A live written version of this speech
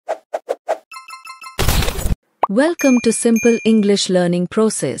Welcome to Simple English Learning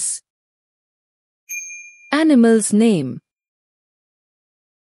Process. Animal's name.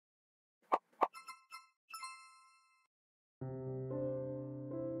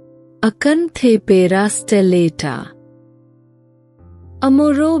 Acanthepera stellata.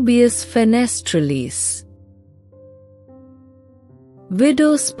 Amorobius fenestralis.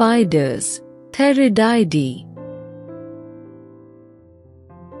 Widow spiders, Theridiidae.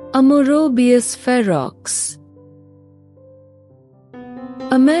 Amorobius ferox.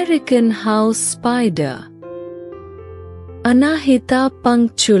 American house spider, Anahita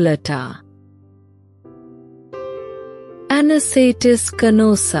punctulata. Anasatis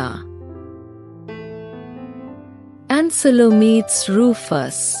canosa. Ancelometes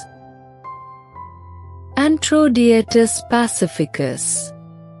rufus. Antrodietis pacificus.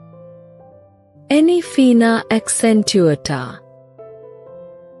 Enifina accentuata.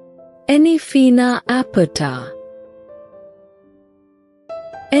 Enifina aperta.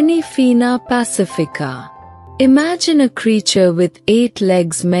 Enifina pacifica. Imagine a creature with 8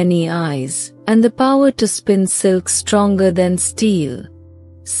 legs, many eyes, and the power to spin silk stronger than steel.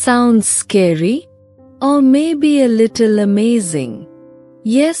 Sounds scary? Or maybe a little amazing?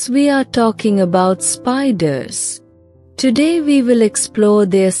 Yes, we are talking about spiders. Today we will explore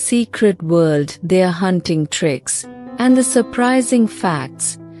their secret world, their hunting tricks, and the surprising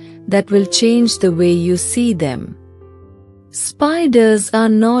facts that will change the way you see them. Spiders are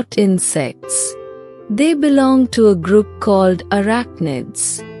not insects. They belong to a group called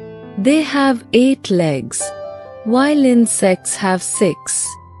arachnids. They have 8 legs, while insects have 6.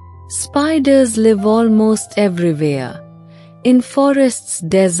 Spiders live almost everywhere. In forests,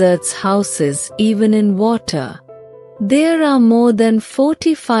 deserts, houses, even in water. There are more than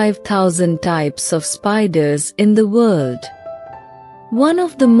 45,000 types of spiders in the world. One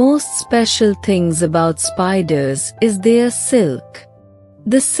of the most special things about spiders is their silk.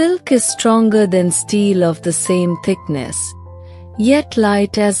 The silk is stronger than steel of the same thickness, yet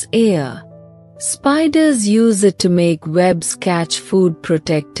light as air. Spiders use it to make webs, catch food,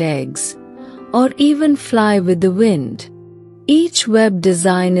 protect eggs, or even fly with the wind. Each web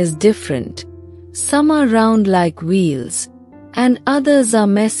design is different. Some are round like wheels, and others are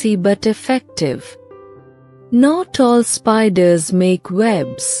messy but effective. Not all spiders make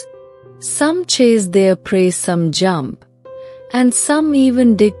webs. Some chase their prey, some jump, and some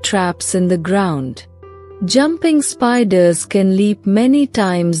even dig traps in the ground. Jumping spiders can leap many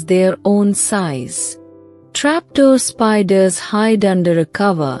times their own size. Trapdoor spiders hide under a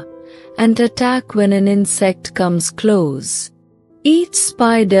cover and attack when an insect comes close. Each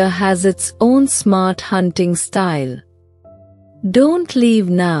spider has its own smart hunting style. Don't leave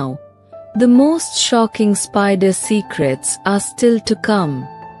now. The most shocking spider secrets are still to come.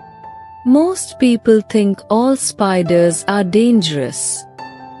 Most people think all spiders are dangerous.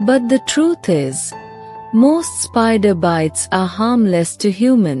 But the truth is, most spider bites are harmless to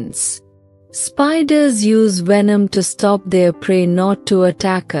humans. Spiders use venom to stop their prey, not to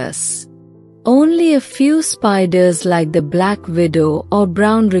attack us. Only a few spiders like the black widow or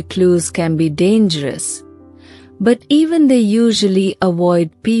brown recluse can be dangerous. But even they usually avoid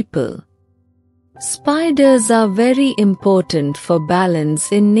people. Spiders are very important for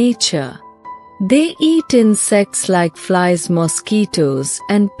balance in nature. They eat insects like flies, mosquitoes,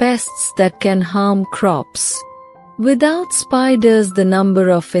 and pests that can harm crops. Without spiders, the number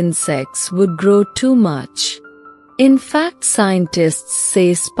of insects would grow too much. In fact, scientists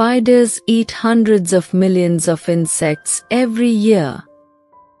say spiders eat hundreds of millions of insects every year.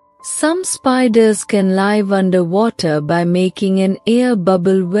 Some spiders can live underwater by making an air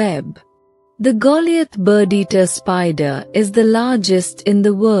bubble web. The Goliath Birdeater spider is the largest in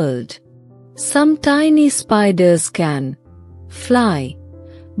the world. Some tiny spiders can fly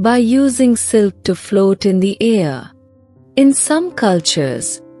by using silk to float in the air. In some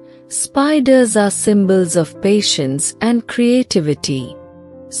cultures, spiders are symbols of patience and creativity.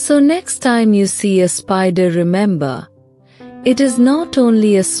 So next time you see a spider, remember, it is not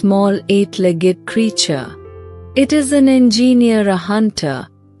only a small 8-legged creature. It is an engineer, a hunter,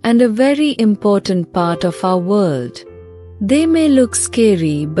 and a very important part of our world. They may look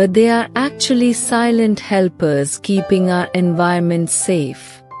scary, but they are actually silent helpers keeping our environment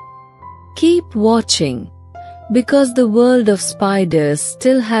safe. Keep watching, because the world of spiders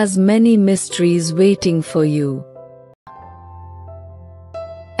still has many mysteries waiting for you.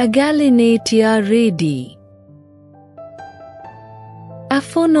 Agalinatia radi.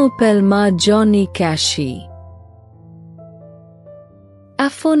 Aphonopelma johnnycashi.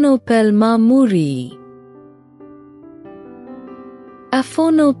 Aphonopelma muri.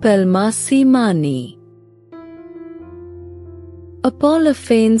 Aphonopelma seemani.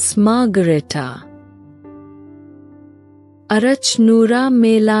 Apolophanes margarita. Arachnura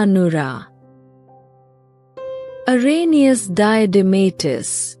melanura. Arrhenius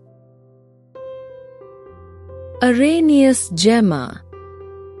diadematus. Arrhenius gemma.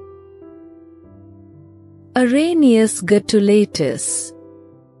 Arrhenius gutulatus.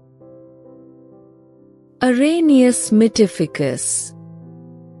 Arrhenius mythificus.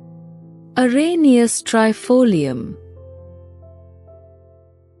 Arrhenius trifolium.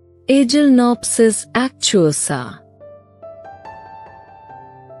 Agelnopsis actuosa.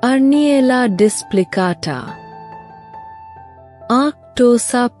 Arniella displicata.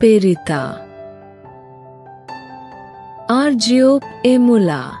 Arctosa perita. Argiope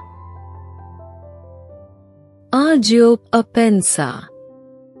emula. Argiope apensa.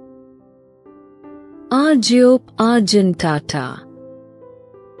 Argiope argentata.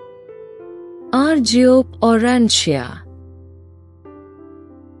 Argiope aurantia.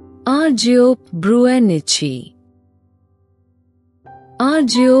 Argiope bruenici.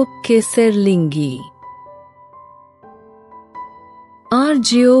 Argiope caeserlingi.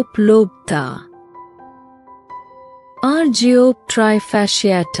 Argiope lobta. Argiope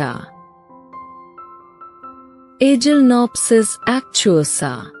trifasciata. Agelnopsis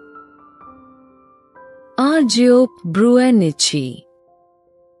actuosa. Argiope bruenici.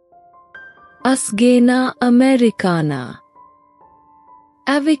 Asgena americana.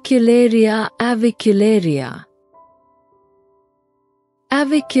 Avicularia avicularia.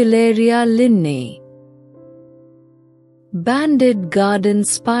 Avicularia linnae. Banded garden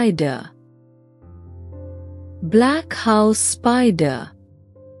spider. Black house spider.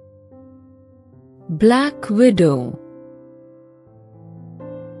 Black widow.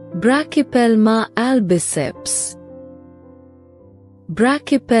 Brachypelma albiceps.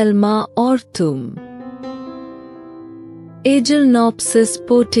 Brachypelma orthum. Agelnopsis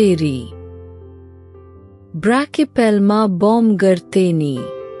poteri. Brachypelma baumgarteni.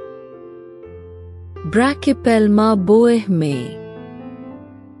 Brachypelma boehme.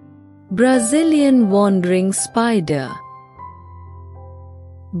 Brazilian wandering spider.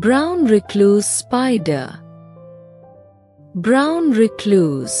 Brown recluse spider. Brown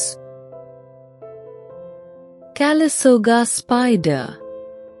recluse. Calisoga spider.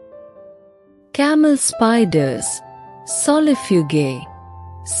 Camel spiders. Solifugae.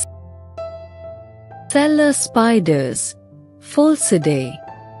 Cellar spiders. Pholcidae.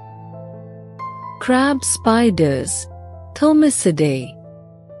 Crab spiders. Thomisidae.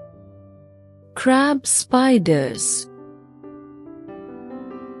 Crab spiders.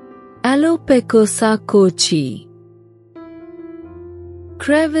 Alopecosa kochi.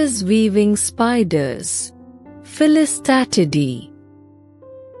 Crevice weaving spiders. Philistatidae.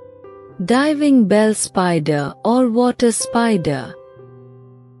 Diving bell spider or water spider.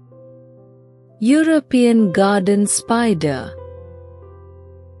 European garden spider.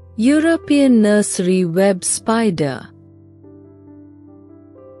 European nursery web spider.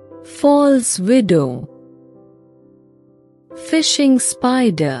 False widow. Fishing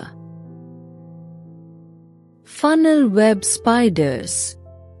spider. Funnel web spiders.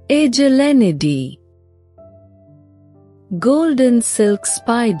 Agelenidae. Golden silk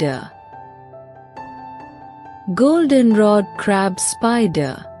spider. Goldenrod crab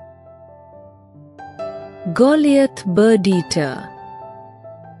spider. Goliath Birdeater.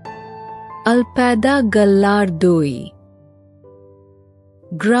 Alpada gallardoi.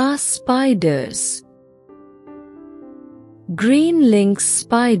 Grass spiders. Green lynx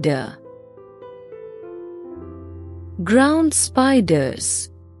spider. Ground spiders.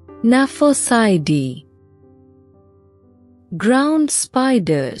 Gnaphosidae. Ground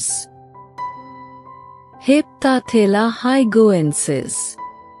spiders. Heptathela hygoensis.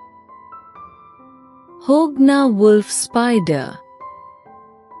 Hogna wolf spider.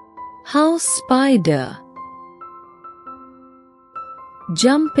 House spider.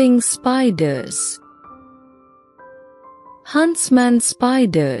 Jumping spiders. Huntsman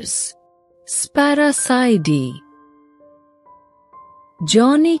spiders. Sparacidae.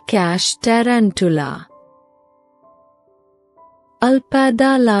 Johnny Cash tarantula.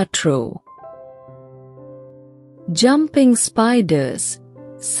 Alpada latro. Jumping spiders.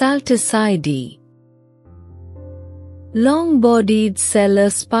 Salticidae. Long-bodied cellar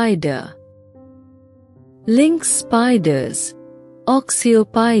spider. Lynx spiders.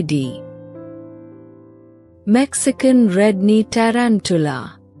 Oxyopidae. Mexican red-knee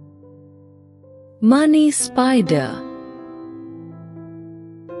tarantula. Money spider.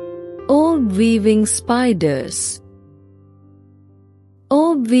 Orb-weaving spiders.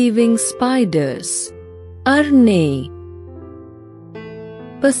 Orb-weaving spiders. Arne.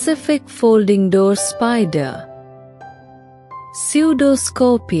 Pacific folding door spider.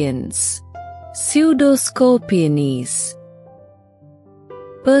 Pseudoscorpions. Pseudoscorpiones.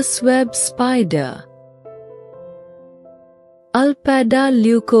 Purseweb spider. Alpada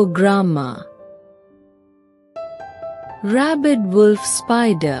leucogramma. Rabid wolf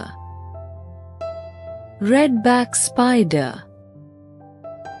spider. Redback spider.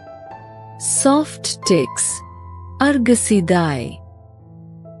 Soft ticks. Argasidae.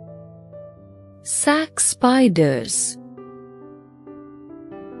 Sac spiders.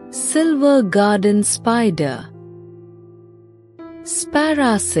 Silver garden spider.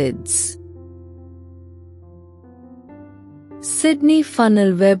 Sparracids. Sydney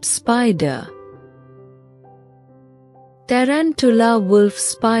funnel web spider. Tarantula wolf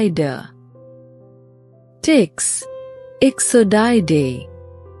spider. Ticks. Ixodidae.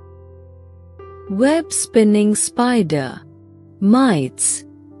 Web spinning spider. Mites.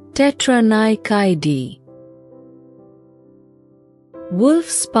 Tetranaichidae. Wolf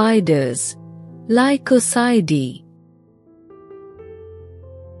spiders. Lycosidae.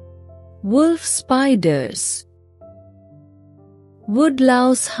 Wolf spiders.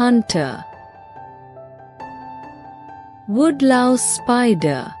 Woodlouse hunter. Woodlouse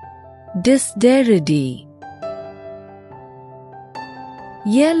spider. Dysderidae.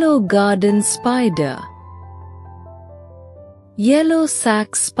 Yellow garden spider. Yellow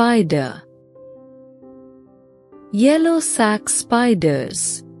sac spider. Yellow sac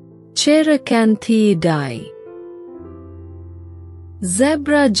spiders. Cherocantheidae.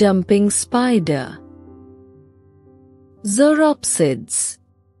 Zebra jumping spider. Zoropsids.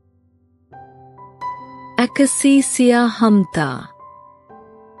 Acacia humpta.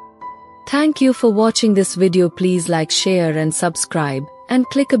 Thank you for watching this video. Please like, share and subscribe and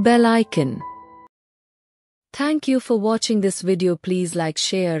click a bell icon. Thank you for watching this video. Please like,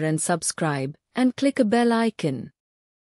 share and subscribe and click a bell icon.